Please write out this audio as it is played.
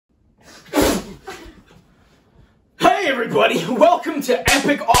everybody, welcome to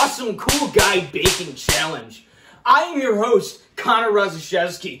Epic Awesome Cool Guy Baking Challenge. I am your host,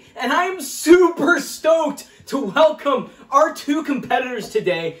 Rosciszewski, and I am super stoked to welcome our two competitors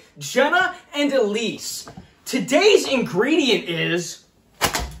today, Jenna and Elise. Today's ingredient is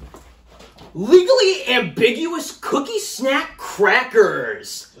legally ambiguous cookie snack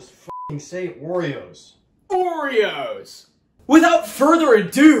crackers. Just f***ing say Oreos. Oreos. Without further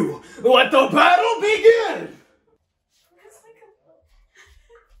ado, let the battle begin!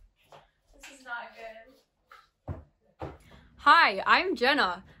 This is not good. Hi, I'm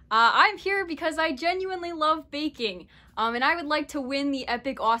Jenna. I'm here because I genuinely love baking. And I would like to win the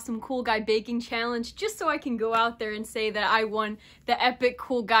Epic Awesome Cool Guy Baking Challenge just so I can go out there and say that I won the Epic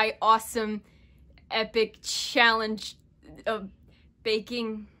Cool Guy Awesome Epic Challenge of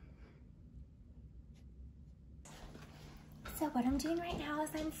Baking. So what I'm doing right now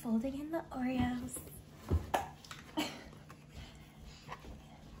is I'm folding in the Oreos.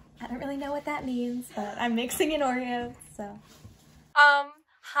 I don't really know what that means, but I'm mixing in Oreos, so.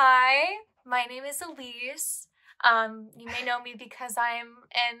 Hi, my name is Elise. You may know me because I'm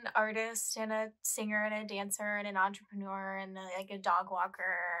an artist and a singer and a dancer and an entrepreneur and a dog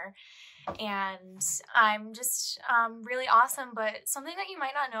walker. And I'm just really awesome, but something that you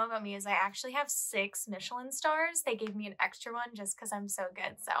might not know about me is I actually have 6 Michelin stars. They gave me an extra one just because I'm so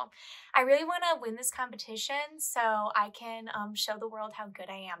good. So I really want to win this competition so I can show the world how good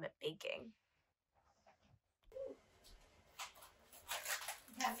I am at baking.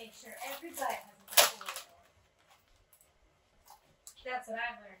 You gotta make sure every bite has a Oreo. That's what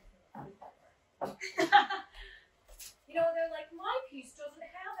I've learned. You know, they're like, my piece doesn't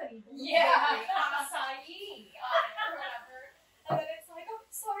have any blue acai or whatever. And then it's like, oh,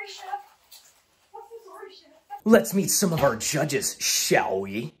 sorry, chef. I'm so sorry, chef. Let's meet some of our judges, shall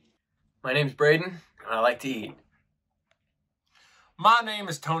we? My name's Braden, and I like to eat. My name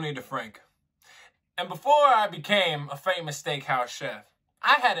is Tony DeFrank, and before I became a famous steakhouse chef,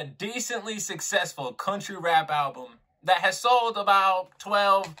 I had a decently successful country rap album that has sold about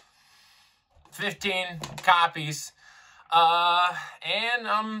 12, 15 copies, and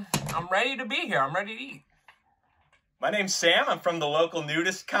I'm ready to be here. I'm ready to eat. My name's Sam. I'm from the local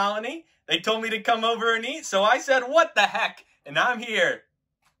nudist colony. They told me to come over and eat, so I said, what the heck? And I'm here.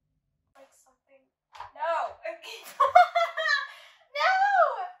 Like something. No. No!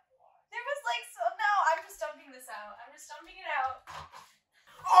 There was like no, I'm just dumping this out. I'm just dumping it out.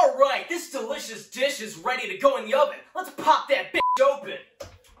 All right, this delicious dish is ready to go in the oven. Let's pop that bitch open.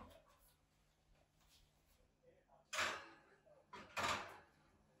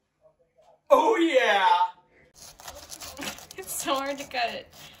 Oh yeah! It's so hard to cut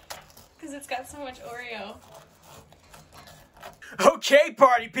it because it's got so much Oreo. Okay,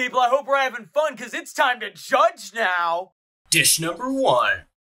 party people, I hope we're having fun because it's time to judge now. Dish number 1.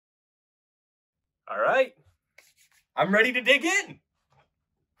 All right. I'm ready to dig in.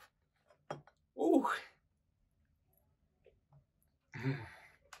 Ooh.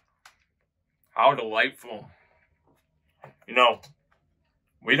 How delightful. You know,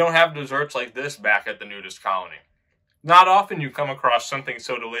 we don't have desserts like this back at the nudist colony. Not often you come across something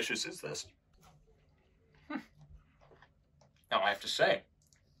so delicious as this. Now I have to say,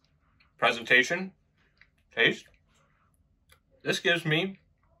 presentation, taste, this gives me,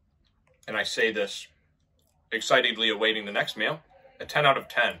 and I say this excitedly awaiting the next meal, a 10 out of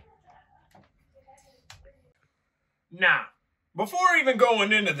 10. Now, before even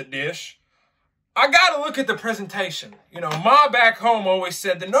going into the dish, I gotta look at the presentation. You know, Ma back home always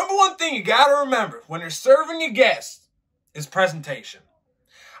said the number one thing you gotta remember when you're serving your guests is presentation.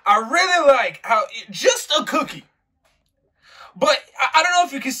 I really like how just a cookie. But I don't know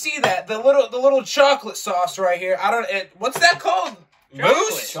if you can see that the little chocolate sauce right here. What's that called?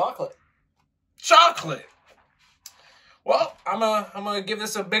 Mousse? Chocolate. Well, I'm gonna give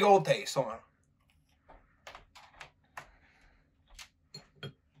this a big old taste. Hold on.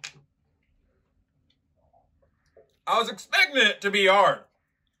 I was expecting it to be hard,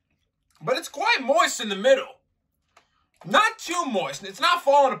 but it's quite moist in the middle. Not too moist. It's not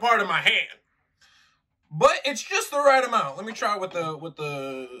falling apart in my hand, but it's just the right amount. Let me try it with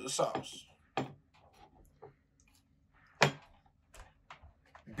the sauce.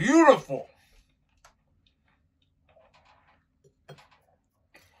 Beautiful.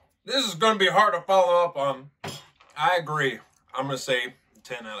 This is going to be hard to follow up on. I agree. I'm going to say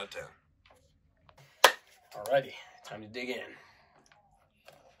 10 out of 10. Alrighty, time to dig in.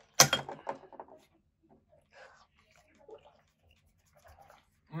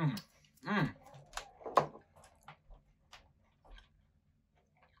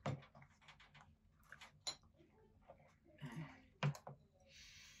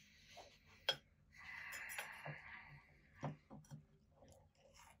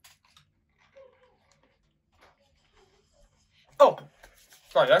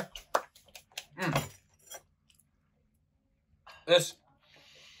 Sorry, there. This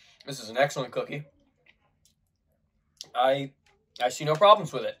is an excellent cookie. I see no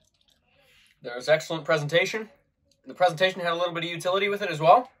problems with it. There's excellent presentation. The presentation had a little bit of utility with it as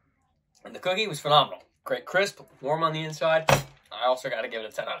well. And the cookie was phenomenal. Great crisp, warm on the inside. I also got to give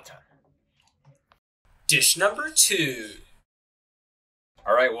it a 10 out of 10. Dish number 2.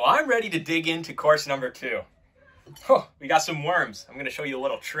 All right, well, I'm ready to dig into course number 2. Oh, we got some worms. I'm going to show you a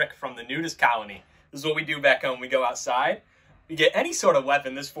little trick from the nudist colony. This is what we do back home. We go outside. We get any sort of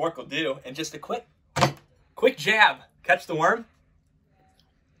weapon this fork will do, and just a quick jab. Catch the worm.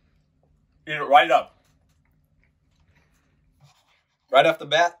 Eat it right up. Right off the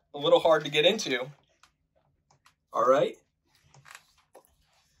bat, a little hard to get into. All right.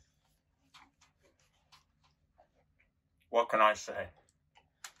 What can I say?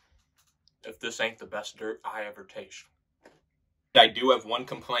 If this ain't the best dirt I ever taste. I do have one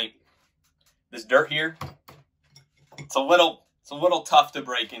complaint. This dirt here, it's a little tough to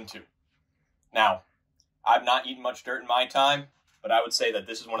break into. Now, I've not eaten much dirt in my time, but I would say that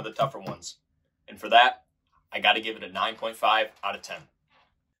this is one of the tougher ones. And for that, I got to give it a 9.5 out of 10.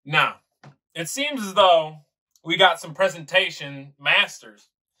 Now, it seems as though we got some presentation masters,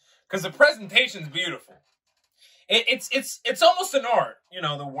 because the presentation's beautiful. It's almost an art, you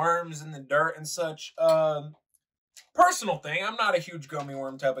know, the worms and the dirt and such. Personal thing, I'm not a huge gummy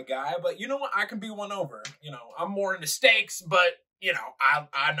worm type of guy, but you know what? I can be won over. You know, I'm more into steaks, but you know,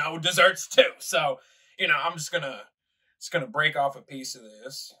 I know desserts too. So, you know, I'm just gonna break off a piece of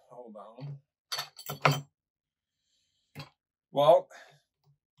this. Hold on. Well,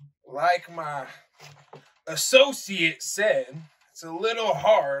 like my associate said, it's a little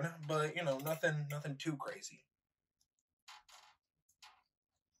hard, but you know, nothing too crazy.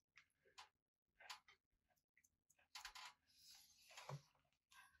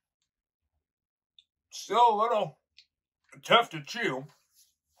 Still a little tough to chew.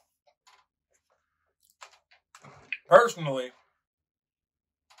 Personally,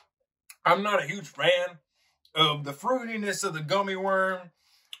 I'm not a huge fan of the fruitiness of the gummy worm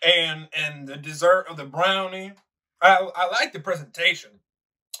and the dessert of the brownie. I like the presentation.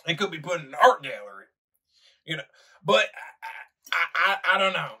 It could be put in an art gallery, you know. But I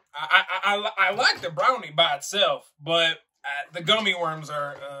don't know. I like the brownie by itself, but the gummy worms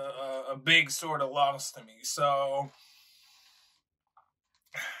are a big sort of loss to me. So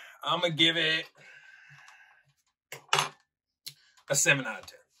I'm gonna give it a 7 out of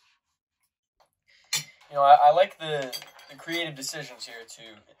 10. You know, I like the creative decisions here to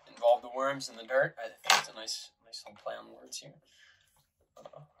involve the worms in the dirt. I think it's a nice little play on words here. All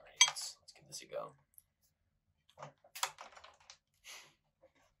right, let's give this a go.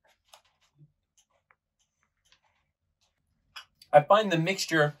 I find the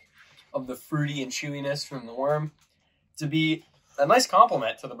mixture of the fruity and chewiness from the worm to be a nice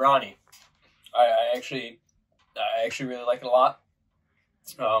complement to the brownie. I actually really like it a lot.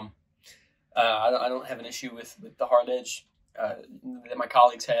 I don't have an issue with the hard edge that my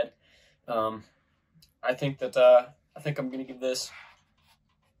colleagues had. I think I'm going to give this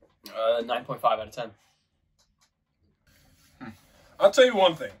 9.5 out of 10. I'll tell you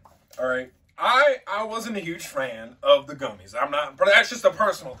one thing, all right? I wasn't a huge fan of the gummies. I'm not, but that's just a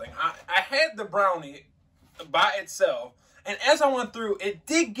personal thing. I had the brownie by itself, and as I went through, it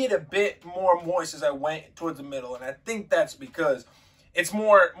did get a bit more moist as I went towards the middle, and I think that's because it's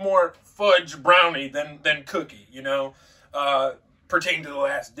more fudge brownie than cookie, you know, pertaining to the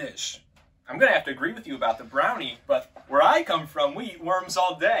last dish. I'm going to have to agree with you about the brownie, but where I come from, we eat worms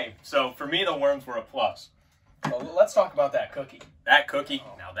all day. So for me, the worms were a plus. Well, let's talk about that cookie. That cookie,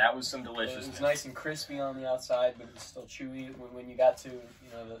 now that was some deliciousness. It was nice and crispy on the outside, but it was still chewy when you got to,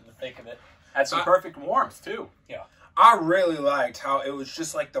 you know, the thick of it. Had some perfect warmth, too. Yeah. I really liked how it was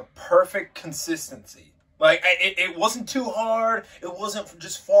just like the perfect consistency. Like, it wasn't too hard. It wasn't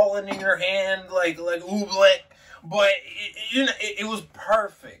just falling in your hand like oobleck. But, it was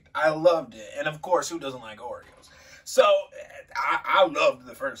perfect. I loved it. And, of course, who doesn't like Oreos? So, I loved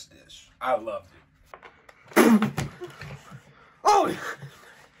the first dish. I loved it. Oh!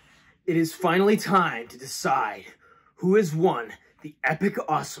 It is finally time to decide who has won the Epic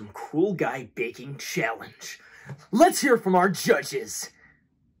Awesome Cool Guy Baking Challenge. Let's hear from our judges.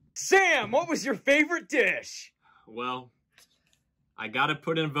 Sam, what was your favorite dish? Well, I gotta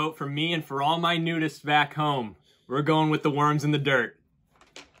put in a vote for me and for all my nudists back home. We're going with the worms in the dirt.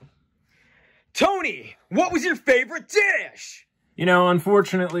 Tony, what was your favorite dish? You know,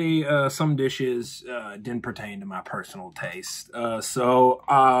 unfortunately, some dishes didn't pertain to my personal taste. So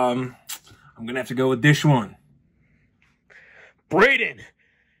I'm going to have to go with dish 1. Brayden,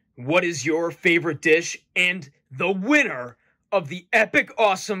 what is your favorite dish and the winner of the Epic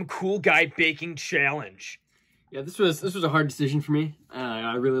Awesome Cool Guy Baking Challenge. Yeah, this was a hard decision for me.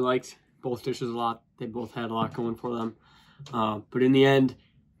 I really liked both dishes a lot. They both had a lot going for them. But in the end,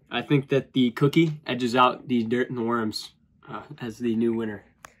 I think that the cookie edges out the dirt and the worms as the new winner.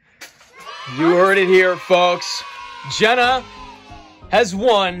 You heard it here, folks. Jenna has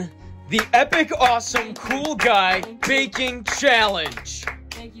won the Epic Awesome Cool Guy Baking Challenge.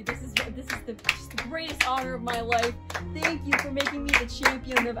 Thank you. This is just the greatest honor of my life. Thank you for making me the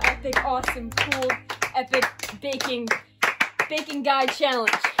champion of Epic Awesome Cool Epic Baking Guide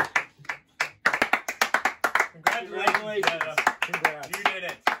Challenge. Congratulations. Congrats. You did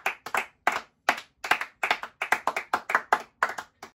it.